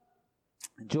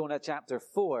Jonah chapter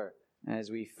 4,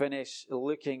 as we finish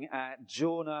looking at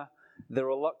Jonah, the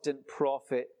reluctant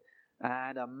prophet,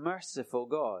 and a merciful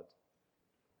God.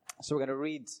 So we're going to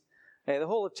read the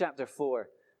whole of chapter 4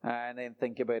 and then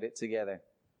think about it together.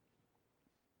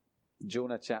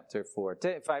 Jonah chapter 4.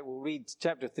 In fact, we'll read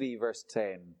chapter 3, verse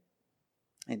 10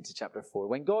 into chapter 4.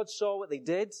 When God saw what they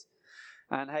did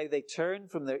and how they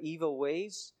turned from their evil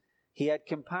ways, he had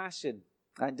compassion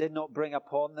and did not bring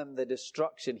upon them the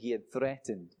destruction he had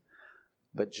threatened.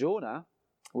 But Jonah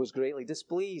was greatly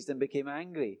displeased and became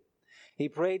angry. He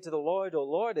prayed to the Lord, "O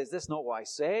Lord, is this not what I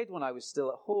said when I was still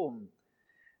at home?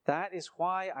 That is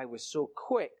why I was so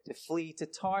quick to flee to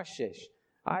Tarshish.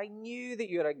 I knew that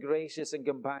you are a gracious and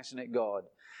compassionate God,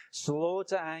 slow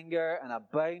to anger and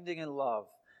abounding in love,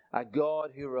 a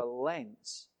God who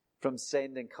relents from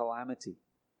sending calamity.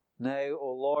 Now,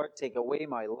 O Lord, take away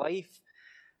my life,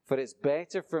 for it's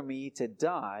better for me to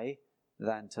die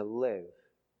than to live."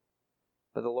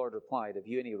 But the Lord replied, "Have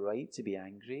you any right to be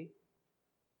angry?"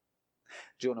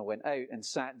 Jonah went out and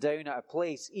sat down at a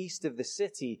place east of the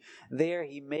city. There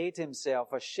he made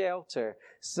himself a shelter,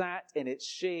 sat in its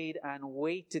shade, and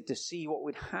waited to see what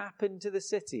would happen to the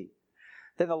city.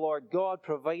 Then the Lord God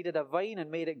provided a vine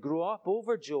and made it grow up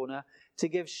over Jonah to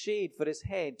give shade for his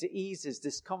head, to ease his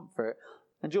discomfort.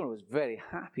 And Jonah was very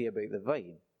happy about the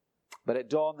vine. But at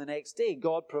dawn the next day,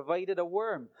 God provided a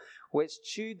worm, which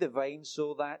chewed the vine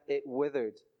so that it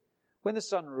withered. When the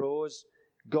sun rose,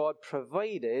 God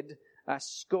provided a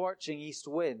scorching east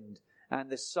wind, and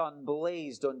the sun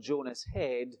blazed on Jonah's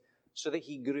head so that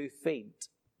he grew faint.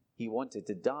 He wanted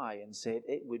to die and said,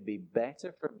 "It would be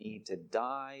better for me to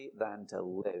die than to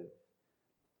live."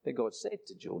 But God said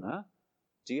to Jonah,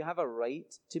 "Do you have a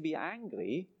right to be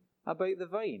angry about the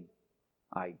vine?"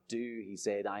 "I do," he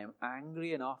said. "I am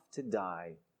angry enough to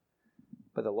die."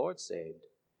 But the Lord said,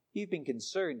 "You've been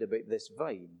concerned about this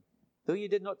vine, though you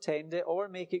did not tend it or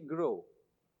make it grow.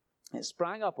 It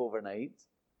sprang up overnight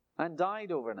and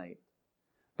died overnight.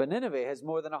 But Nineveh has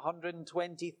more than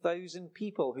 120,000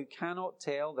 people who cannot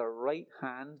tell their right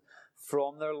hand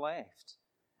from their left,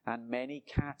 and many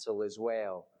cattle as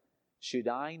well. Should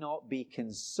I not be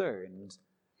concerned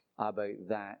about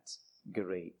that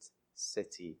great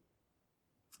city?"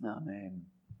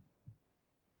 Amen.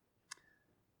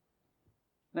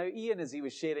 Now, Ian, as he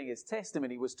was sharing his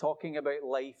testimony, was talking about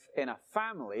life in a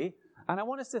family. And I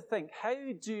want us to think,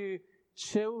 how do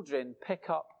children pick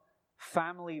up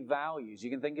family values? You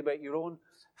can think about your own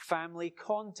family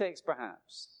context,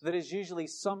 perhaps. There is usually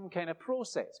some kind of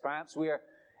process. Perhaps we are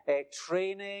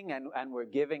training and we're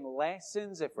giving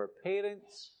lessons if we're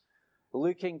parents,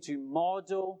 looking to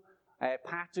model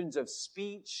patterns of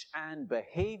speech and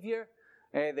behavior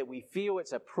that we feel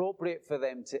it's appropriate for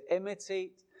them to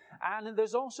imitate. And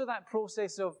there's also that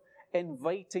process of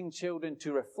inviting children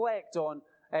to reflect on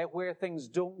where things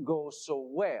don't go so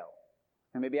well.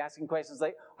 And maybe asking questions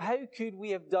like, how could we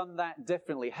have done that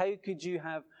differently? How could you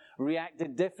have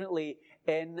reacted differently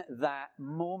in that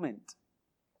moment?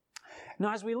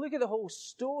 Now, as we look at the whole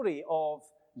story of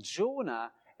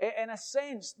Jonah, in a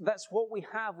sense, that's what we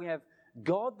have. We have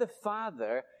God the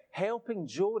Father helping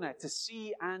Jonah to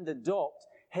see and adopt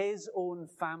his own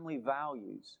family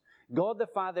values. God the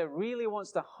Father really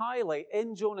wants to highlight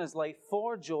in Jonah's life,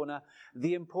 for Jonah,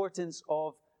 the importance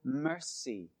of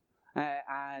mercy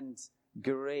and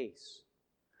grace.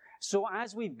 So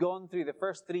as we've gone through the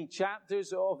first 3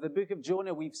 chapters of the book of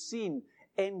Jonah, we've seen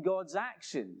in God's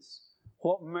actions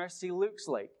what mercy looks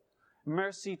like.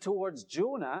 Mercy towards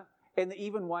Jonah, in that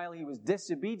even while he was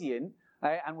disobedient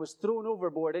and was thrown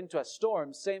overboard into a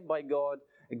storm sent by God,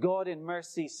 God in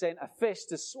mercy sent a fish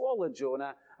to swallow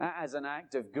Jonah as an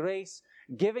act of grace,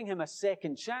 giving him a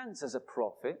second chance as a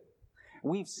prophet.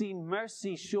 We've seen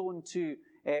mercy shown to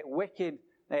wicked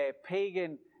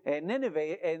pagan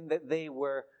Nineveh in that they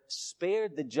were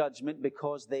spared the judgment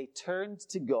because they turned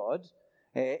to God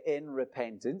in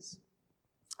repentance.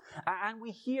 And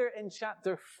we hear in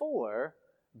chapter 4,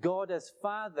 God as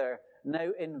Father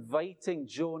now inviting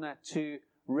Jonah to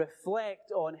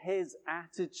reflect on his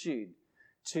attitude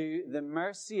to the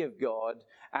mercy of God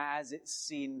as it's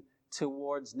seen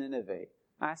towards Nineveh.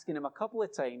 Asking him a couple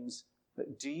of times,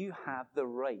 do you have the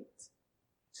right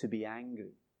to be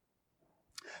angry?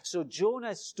 So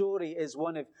Jonah's story is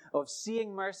one of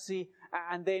seeing mercy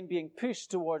and then being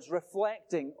pushed towards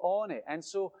reflecting on it. And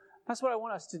so that's what I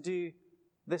want us to do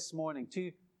this morning,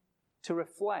 to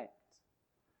reflect.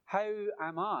 How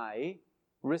am I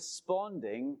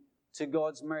responding to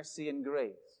God's mercy and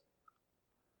grace?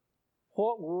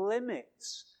 What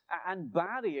limits and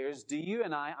barriers do you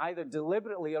and I either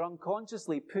deliberately or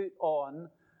unconsciously put on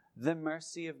the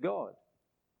mercy of God?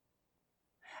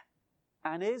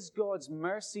 And is God's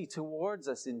mercy towards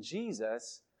us in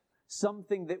Jesus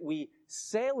something that we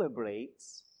celebrate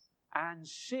and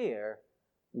share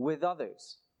with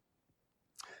others?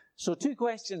 So 2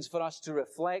 questions for us to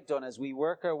reflect on as we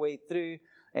work our way through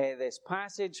this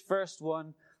passage. First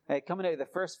one, coming out of the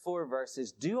first 4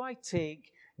 verses, do I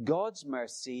take God's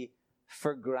mercy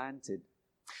for granted?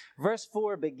 Verse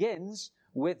 4 begins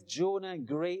with Jonah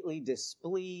greatly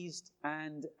displeased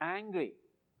and angry.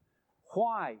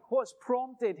 Why? What's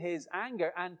prompted his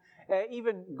anger? And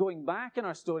even going back in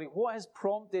our story, what has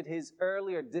prompted his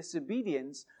earlier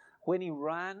disobedience when he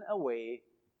ran away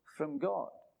from God?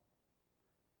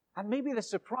 And maybe the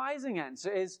surprising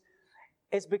answer is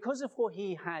it's because of what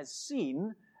he has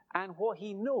seen and what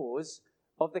he knows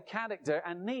of the character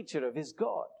and nature of his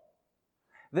God.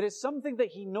 There is something that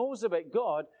he knows about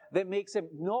God that makes him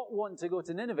not want to go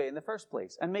to Nineveh in the first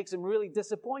place and makes him really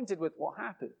disappointed with what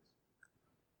happened.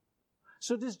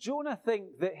 So does Jonah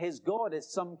think that his God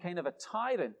is some kind of a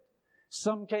tyrant,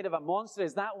 some kind of a monster?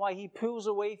 Is that why he pulls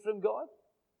away from God?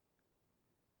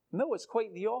 No, it's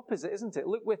quite the opposite, isn't it?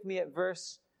 Look with me at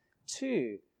verse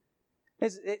 2.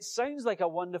 It sounds like a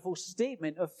wonderful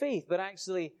statement of faith, but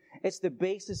actually it's the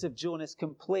basis of Jonah's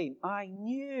complaint. I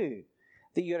knew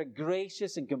that you're a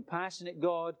gracious and compassionate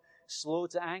God, slow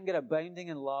to anger, abounding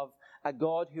in love, a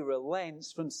God who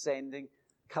relents from sending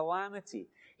calamity.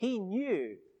 He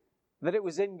knew that it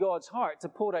was in God's heart to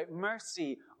pour out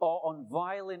mercy on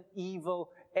violent, evil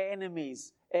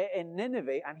enemies in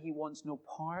Nineveh, and he wants no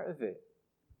part of it.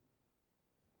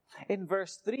 In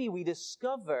verse 3, we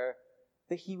discover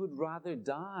that he would rather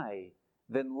die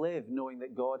than live, knowing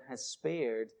that God has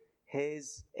spared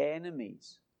his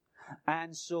enemies.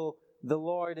 And so the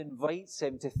Lord invites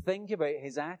him to think about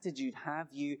his attitude. Have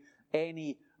you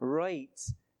any right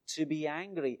to be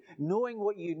angry? Knowing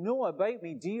what you know about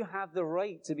me, do you have the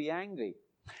right to be angry?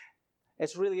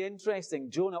 It's really interesting.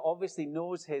 Jonah obviously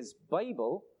knows his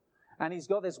Bible, and he's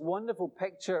got this wonderful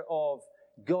picture of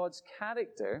God's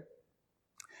character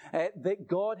that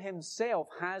God himself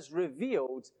has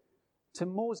revealed to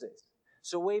Moses.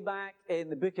 So way back in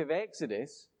the book of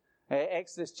Exodus,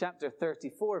 Exodus chapter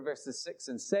 34, verses 6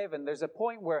 and 7, there's a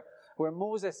point where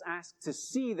Moses asks to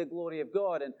see the glory of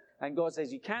God, and God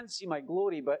says, you can't see my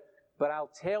glory, but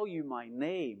I'll tell you my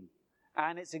name.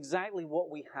 And it's exactly what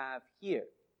we have here.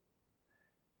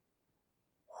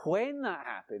 When that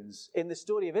happens in the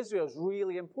story of Israel is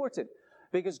really important,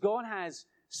 because God has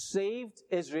saved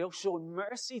Israel, shown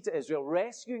mercy to Israel,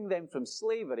 rescuing them from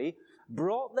slavery,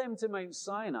 brought them to Mount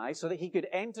Sinai so that he could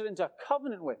enter into a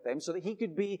covenant with them, so that he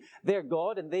could be their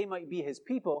God and they might be his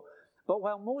people. But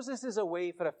while Moses is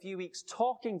away for a few weeks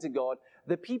talking to God,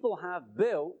 the people have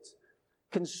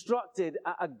constructed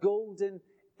a golden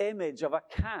image of a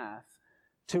calf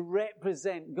to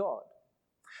represent God.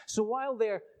 So while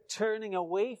they're turning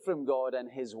away from God and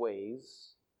his ways,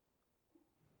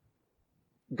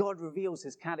 God reveals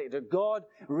his character. God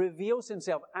reveals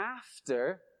himself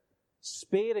after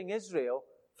sparing Israel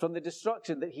from the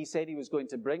destruction that he said he was going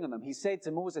to bring on them. He said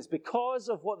to Moses, because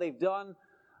of what they've done,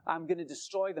 I'm going to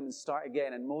destroy them and start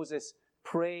again. And Moses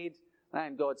prayed,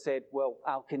 and God said, well,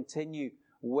 I'll continue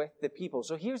with the people.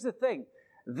 So here's the thing.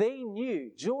 They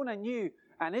knew, Jonah knew,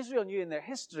 and Israel knew in their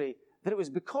history that it was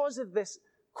because of this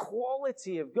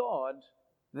quality of God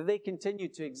that they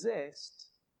continued to exist,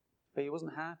 but he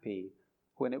wasn't happy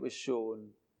when it was shown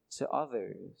to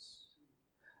others.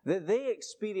 That they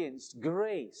experienced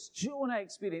grace. Jonah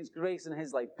experienced grace in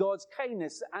his life, God's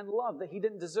kindness and love that he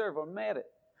didn't deserve or merit.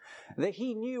 That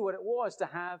he knew what it was to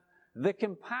have the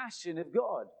compassion of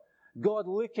God. God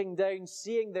looking down,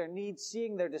 seeing their needs,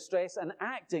 seeing their distress, and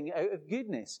acting out of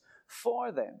goodness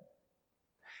for them.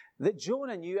 That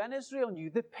Jonah knew and Israel knew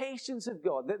the patience of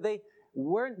God, that they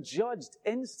weren't judged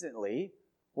instantly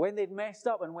when they'd messed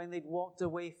up and when they'd walked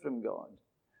away from God.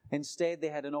 Instead, they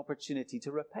had an opportunity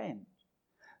to repent.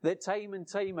 That time and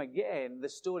time again, the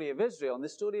story of Israel and the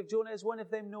story of Jonah is one of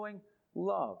them knowing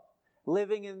love,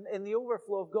 living in the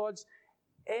overflow of God's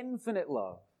infinite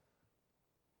love,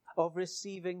 of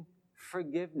receiving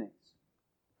forgiveness,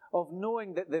 of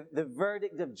knowing that the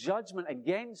verdict of judgment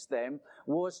against them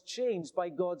was changed by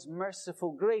God's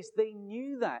merciful grace. They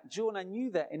knew that. Jonah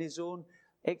knew that in his own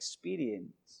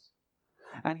experience.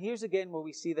 And here's again where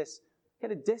we see this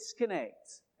kind of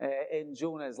disconnect in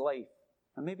Jonah's life.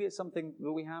 And maybe it's something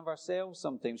that we have ourselves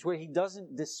sometimes, where he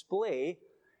doesn't display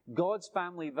God's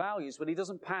family values, but he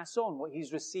doesn't pass on what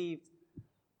he's received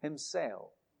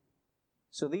himself.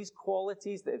 So these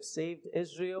qualities that have saved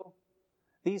Israel,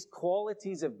 these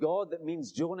qualities of God that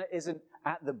means Jonah isn't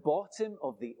at the bottom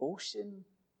of the ocean,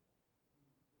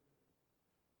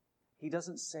 he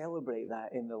doesn't celebrate that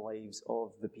in the lives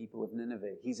of the people of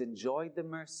Nineveh. He's enjoyed the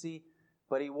mercy,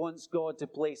 but he wants God to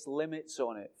place limits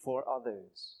on it for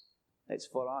others. It's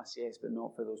for us, yes, but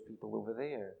not for those people over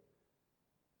there.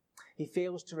 He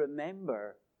fails to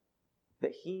remember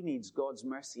that he needs God's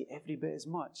mercy every bit as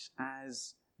much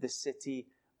as the city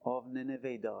of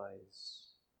Nineveh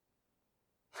does.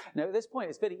 Now, at this point,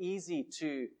 it's very easy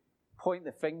to point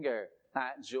the finger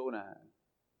at Jonah.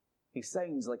 He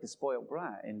sounds like a spoiled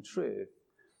brat, in truth.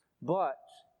 But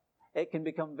it can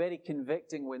become very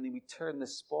convicting when we turn the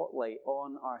spotlight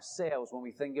on ourselves, when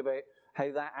we think about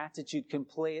how that attitude can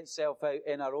play itself out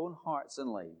in our own hearts and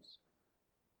lives.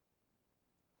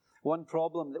 One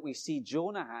problem that we see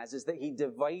Jonah has is that he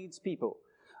divides people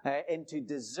into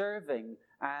deserving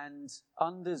and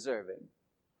undeserving.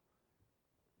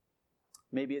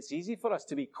 Maybe it's easy for us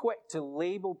to be quick to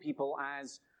label people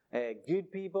as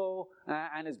good people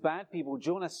and as bad people.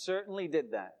 Jonah certainly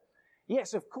did that.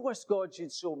 Yes, of course, God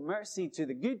should show mercy to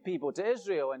the good people, to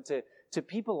Israel and to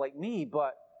people like me,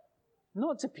 but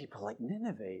not to people like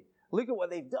Nineveh. Look at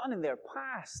what they've done in their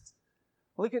past.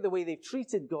 Look at the way they've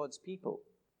treated God's people.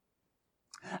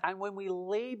 And when we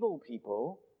label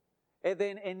people, it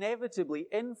then inevitably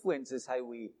influences how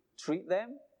we treat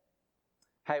them,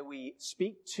 how we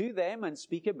speak to them and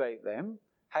speak about them,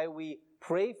 how we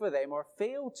pray for them or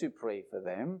fail to pray for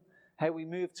them, how we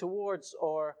move towards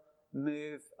or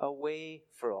move away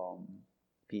from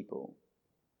people.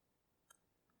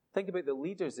 Think about the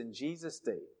leaders in Jesus'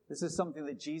 day. This is something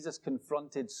that Jesus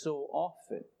confronted so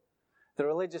often. The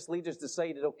religious leaders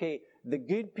decided, okay, the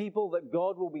good people that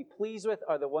God will be pleased with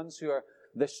are the ones who are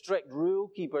the strict rule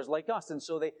keepers like us. And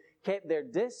so they kept their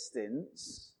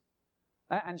distance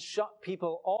and shut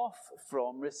people off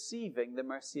from receiving the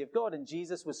mercy of God. And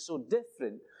Jesus was so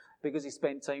different because he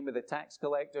spent time with the tax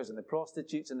collectors and the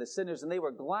prostitutes and the sinners, and they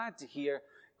were glad to hear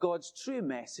God's true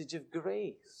message of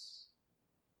grace.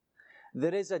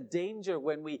 There is a danger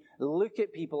when we look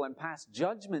at people and pass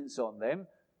judgments on them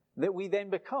that we then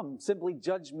become simply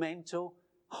judgmental,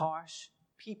 harsh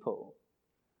people.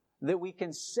 That we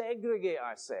can segregate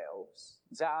ourselves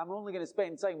and say, I'm only going to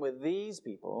spend time with these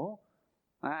people,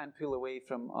 and pull away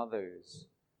from others.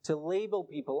 To label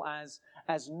people as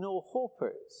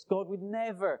no-hopers. God would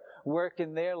never work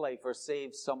in their life or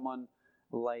save someone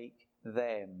like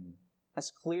them.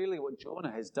 That's clearly what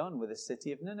Jonah has done with the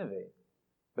city of Nineveh.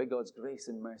 But God's grace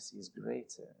and mercy is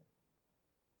greater.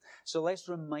 So let's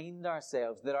remind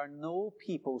ourselves there are no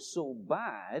people so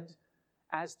bad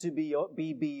as to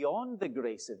be beyond the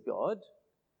grace of God.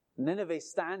 Nineveh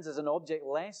stands as an object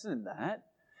lesson in that.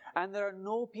 And there are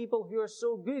no people who are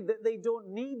so good that they don't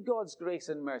need God's grace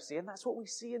and mercy. And that's what we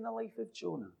see in the life of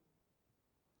Jonah.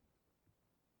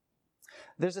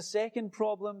 There's a second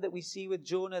problem that we see with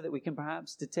Jonah that we can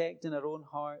perhaps detect in our own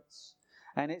hearts.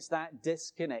 And it's that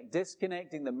disconnect.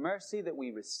 Disconnecting the mercy that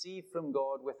we receive from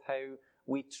God with how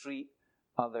we treat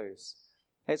others.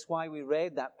 It's why we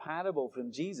read that parable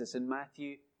from Jesus in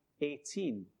Matthew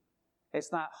 18. It's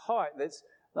that heart that's,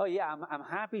 oh yeah, I'm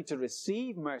happy to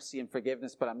receive mercy and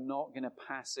forgiveness, but I'm not going to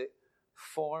pass it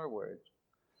forward.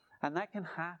 And that can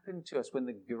happen to us when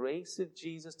the grace of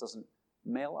Jesus doesn't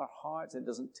melt our hearts and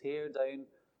doesn't tear down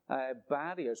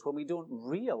barriers, when we don't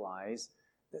realize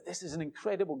that this is an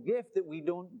incredible gift that we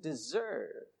don't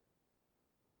deserve.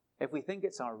 If we think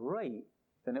it's our right,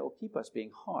 then it will keep us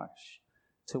being harsh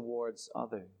towards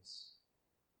others.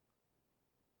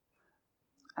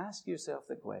 Ask yourself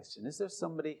the question, is there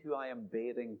somebody who I am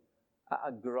bearing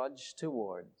a grudge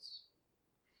towards?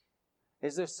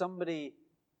 Is there somebody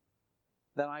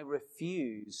that I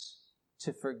refuse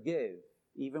to forgive,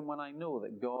 even when I know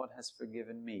that God has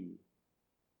forgiven me?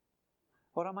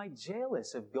 Or am I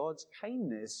jealous of God's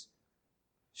kindness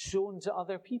shown to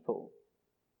other people?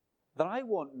 That I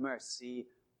want mercy,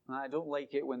 and I don't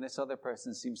like it when this other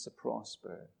person seems to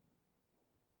prosper.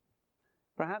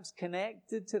 Perhaps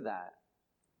connected to that,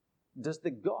 does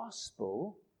the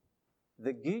gospel,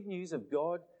 the good news of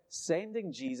God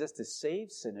sending Jesus to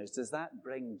save sinners, does that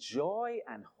bring joy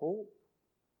and hope?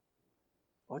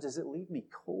 Or does it leave me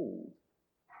cold?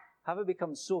 Have I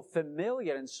become so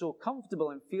familiar and so comfortable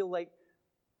and feel like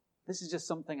this is just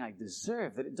something I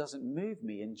deserve, that it doesn't move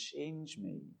me and change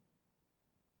me?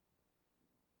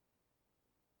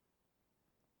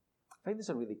 I find this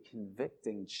a really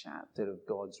convicting chapter of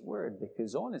God's Word,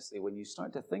 because honestly, when you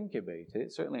start to think about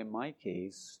it, certainly in my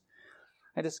case,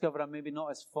 I discover I'm maybe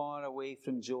not as far away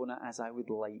from Jonah as I would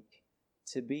like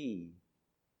to be.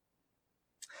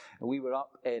 We were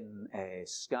up in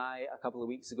Skye a couple of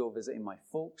weeks ago visiting my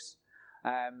folks,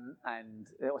 And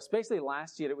especially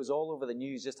last year, it was all over the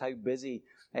news just how busy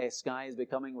Skye is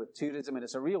becoming with tourism. And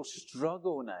it's a real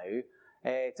struggle now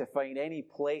to find any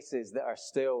places that are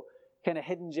still kind of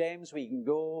hidden gems where you can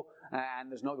go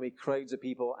and there's not going to be crowds of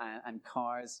people and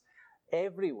cars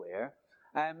everywhere.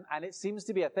 And it seems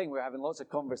to be a thing. We're having lots of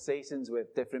conversations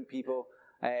with different people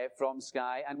from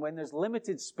Skye. And when there's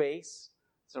limited space,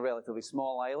 it's a relatively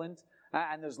small island,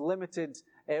 and there's limited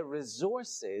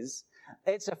resources,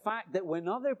 it's a fact that when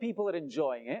other people are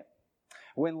enjoying it,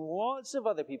 when lots of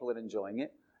other people are enjoying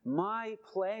it, my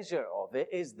pleasure of it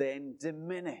is then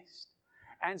diminished.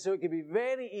 And so it can be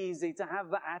very easy to have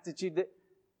the attitude that,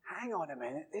 hang on a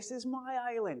minute, this is my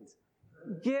island.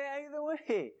 Get out of the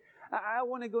way. I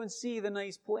want to go and see the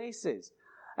nice places.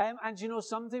 And you know,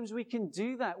 sometimes we can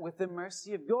do that with the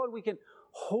mercy of God. We can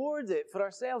hoard it for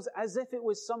ourselves as if it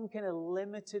was some kind of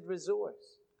limited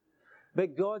resource.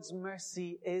 But God's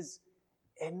mercy is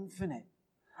infinite.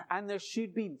 And there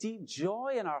should be deep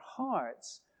joy in our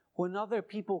hearts when other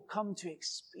people come to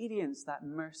experience that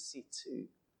mercy too.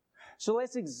 So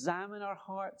let's examine our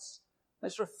hearts.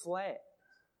 Let's reflect.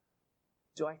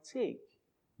 Do I take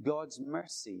God's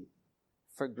mercy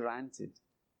for granted?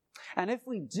 And if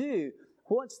we do,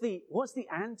 what's the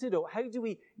antidote? How do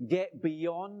we get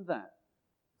beyond that?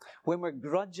 When we're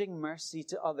grudging mercy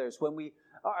to others, when we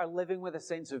are living with a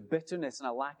sense of bitterness and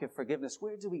a lack of forgiveness,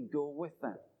 where do we go with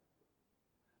that?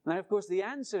 Now, of course, the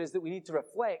answer is that we need to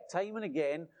reflect time and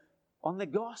again on the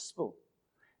gospel,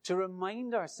 to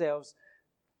remind ourselves.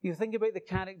 You think about the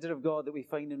character of God that we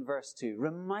find in verse 2.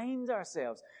 Remind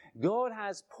ourselves, God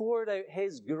has poured out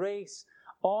His grace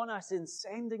on us in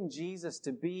sending Jesus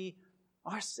to be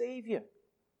our Savior.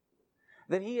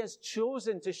 That He has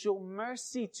chosen to show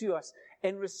mercy to us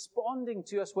in responding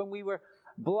to us when we were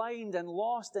blind and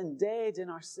lost and dead in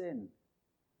our sin.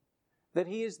 That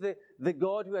He is the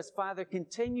God who, as Father,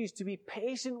 continues to be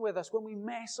patient with us when we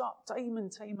mess up time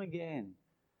and time again.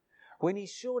 When He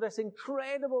showed us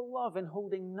incredible love in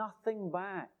holding nothing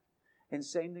back in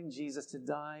sending Jesus to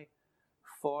die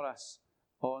for us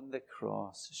on the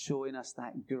cross, showing us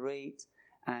that great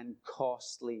and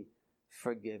costly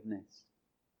forgiveness.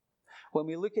 When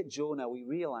we look at Jonah, we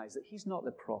realize that he's not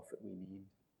the prophet we need.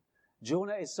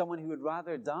 Jonah is someone who would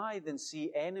rather die than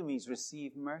see enemies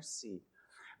receive mercy.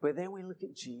 But then we look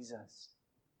at Jesus,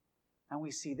 and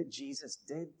we see that Jesus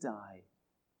did die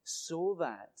so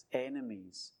that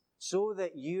enemies, so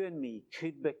that you and me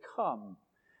could become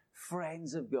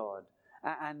friends of God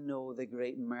and know the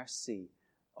great mercy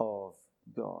of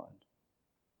God.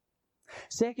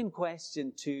 Second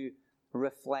question to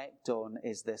reflect on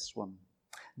is this one.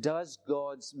 Does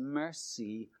God's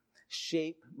mercy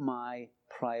shape my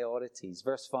priorities?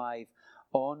 Verse 5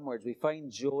 onwards, we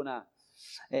find Jonah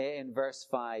in verse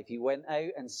 5. He went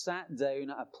out and sat down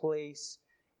at a place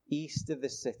east of the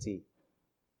city.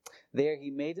 There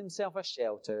he made himself a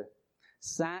shelter,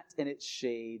 sat in its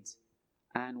shade,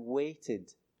 and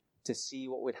waited to see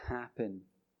what would happen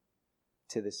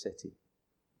to the city.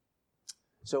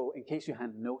 So, in case you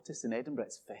hadn't noticed, in Edinburgh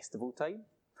it's festival time.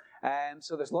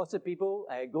 So there's lots of people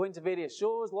going to various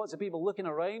shows, lots of people looking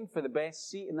around for the best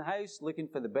seat in the house, looking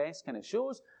for the best kind of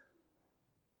shows.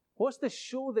 What's the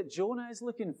show that Jonah is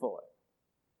looking for?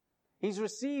 He's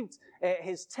received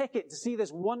his ticket to see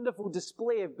this wonderful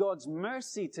display of God's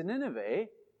mercy to Nineveh,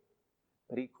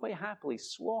 but he'd quite happily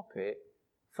swap it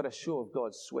for a show of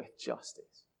God's swift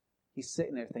justice. He's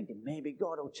sitting there thinking, maybe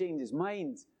God will change his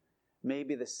mind.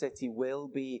 Maybe the city will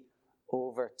be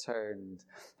overturned.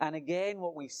 And again,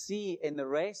 what we see in the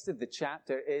rest of the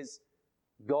chapter is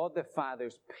God the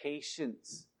Father's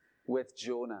patience with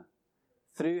Jonah.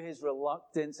 Through his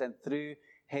reluctance and through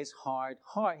his hard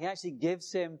heart, he actually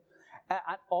gives him an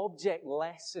object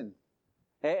lesson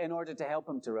in order to help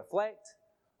him to reflect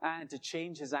and to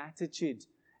change his attitude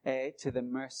to the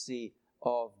mercy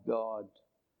of God.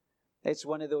 It's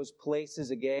one of those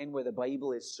places, again, where the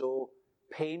Bible is so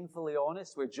painfully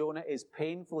honest, where Jonah is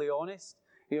painfully honest.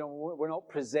 You know, we're not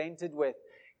presented with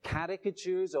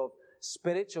caricatures of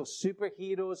spiritual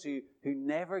superheroes who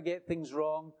never get things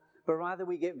wrong, but rather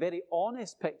we get very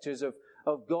honest pictures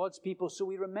of God's people, so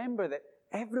we remember that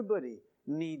everybody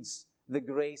needs the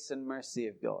grace and mercy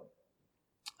of God.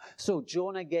 So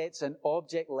Jonah gets an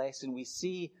object lesson. We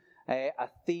see a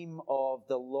theme of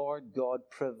the Lord God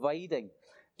providing.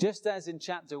 Just as in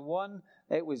chapter 1,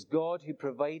 it was God who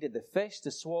provided the fish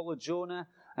to swallow Jonah,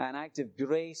 an act of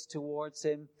grace towards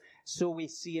him. So we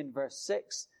see in verse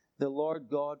 6, the Lord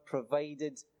God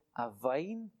provided a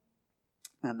vine,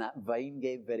 and that vine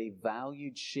gave very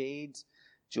valued shade.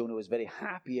 Jonah was very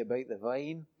happy about the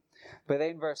vine. But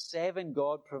then verse 7,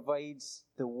 God provides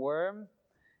the worm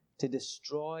to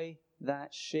destroy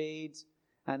that shade.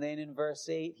 And then in verse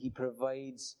 8, he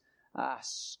provides a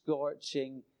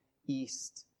scorching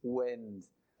east wind.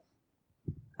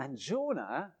 And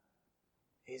Jonah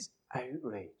is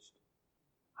outraged.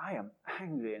 I am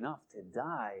angry enough to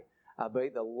die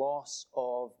about the loss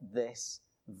of this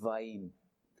vine.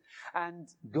 And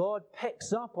God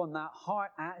picks up on that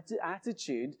heart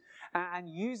attitude and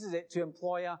uses it to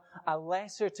employ a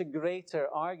lesser to greater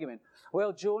argument.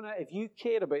 Well, Jonah, if you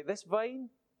care about this vine,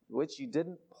 which you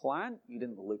didn't plant, you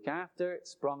didn't look after, it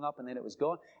sprung up and then it was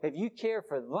gone. If you care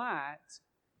for that,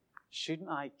 shouldn't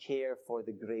I care for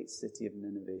the great city of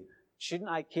Nineveh? Shouldn't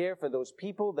I care for those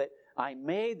people that I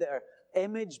made that are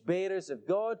image bearers of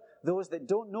God, those that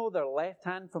don't know their left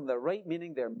hand from their right,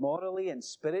 meaning they're morally and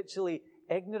spiritually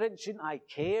ignorant? Shouldn't I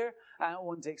care? I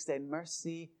want to extend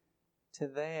mercy to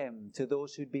them, to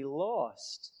those who'd be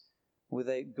lost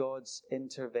without God's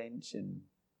intervention.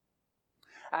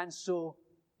 And so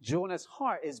Jonah's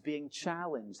heart is being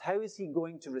challenged. How is he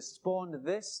going to respond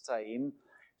this time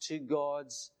to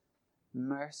God's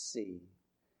mercy?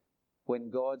 When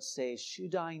God says,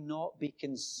 should I not be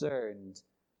concerned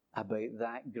about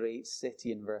that great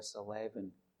city in verse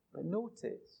 11? But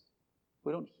notice,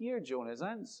 we don't hear Jonah's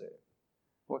answer.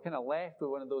 We're kind of left with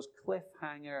one of those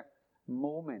cliffhanger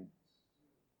moments.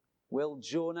 Will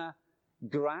Jonah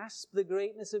grasp the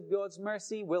greatness of God's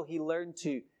mercy? Will he learn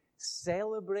to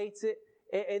celebrate it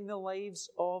in the lives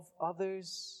of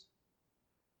others?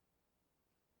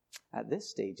 At this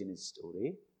stage in his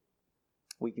story,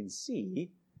 we can see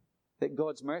that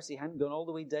God's mercy hadn't gone all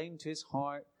the way down to his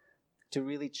heart to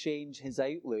really change his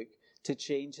outlook, to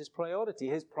change his priority.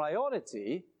 His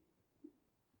priority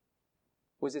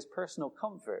was his personal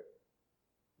comfort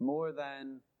more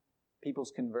than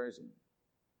people's conversion.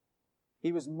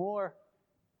 He was more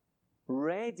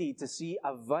ready to see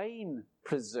a vine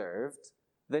preserved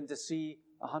than to see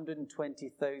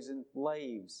 120,000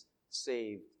 lives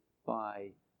saved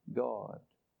by God.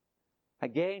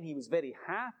 Again, he was very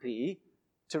happy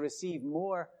to receive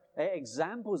more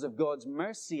examples of God's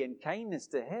mercy and kindness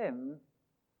to him,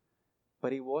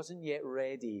 but he wasn't yet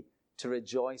ready to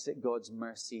rejoice at God's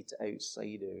mercy to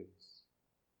outsiders.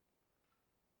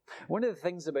 One of the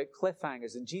things about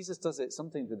cliffhangers, and Jesus does it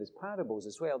sometimes with his parables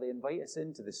as well, they invite us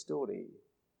into the story.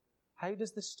 How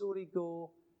does the story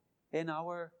go in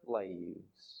our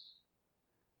lives?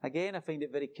 Again, I find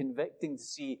it very convicting to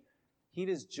see here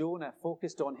is Jonah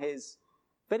focused on his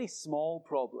very small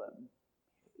problem.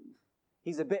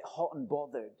 He's a bit hot and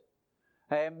bothered,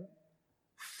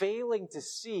 failing to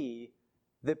see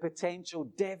the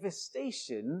potential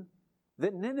devastation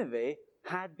that Nineveh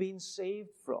had been saved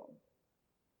from.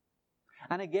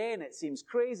 And again, it seems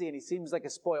crazy and he seems like a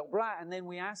spoiled brat. And then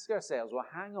we ask ourselves, well,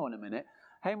 hang on a minute.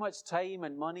 How much time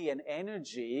and money and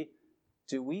energy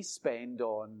do we spend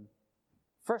on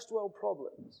first world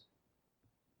problems?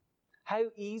 How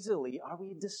easily are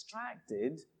we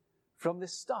distracted from the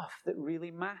stuff that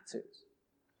really matters?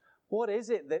 What is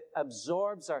it that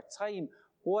absorbs our time?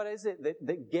 What is it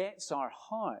that gets our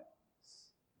hearts?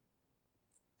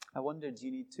 I wonder, do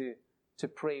you need to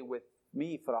pray with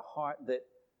me for a heart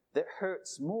that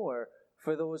hurts more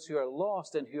for those who are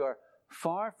lost and who are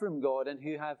far from God and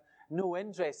who have no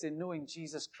interest in knowing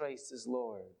Jesus Christ as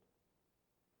Lord?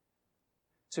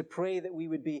 To pray that we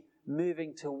would be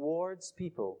moving towards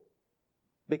people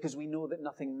because we know that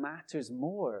nothing matters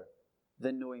more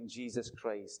than knowing Jesus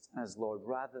Christ as Lord,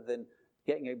 rather than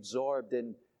getting absorbed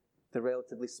in the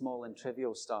relatively small and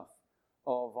trivial stuff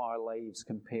of our lives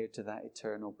compared to that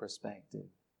eternal perspective.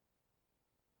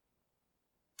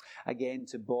 Again,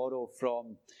 to borrow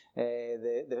from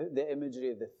the imagery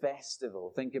of the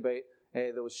festival, think about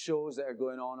those shows that are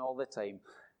going on all the time.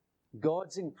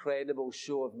 God's incredible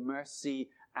show of mercy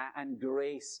and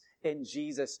grace in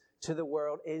Jesus to the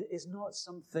world is not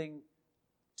something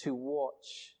to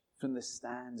watch from the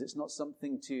stands. It's not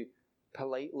something to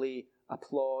politely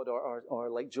applaud or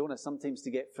like Jonah, sometimes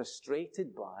to get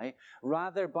frustrated by.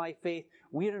 Rather, by faith,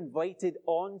 we're invited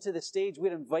onto the stage.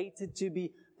 We're invited to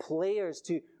be players,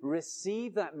 to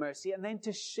receive that mercy and then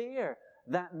to share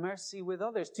that mercy with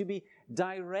others, to be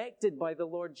directed by the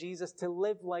Lord Jesus to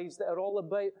live lives that are all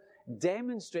about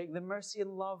demonstrating the mercy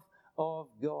and love of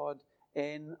God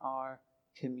in our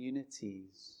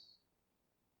communities.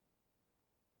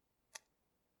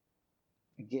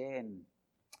 Again,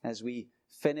 as we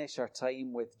finish our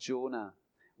time with Jonah,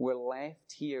 we're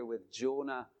left here with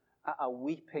Jonah, a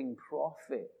weeping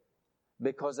prophet,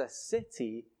 because a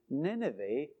city,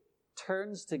 Nineveh,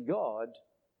 turns to God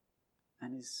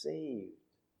and is saved.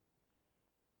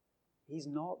 He's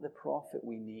not the prophet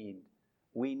we need.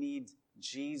 We need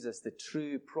Jesus, the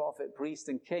true prophet, priest,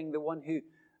 and king, the one who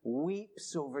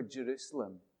weeps over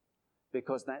Jerusalem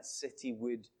because that city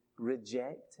would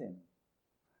reject him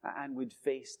and would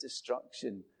face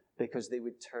destruction because they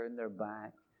would turn their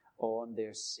back on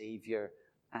their Savior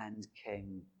and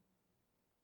King.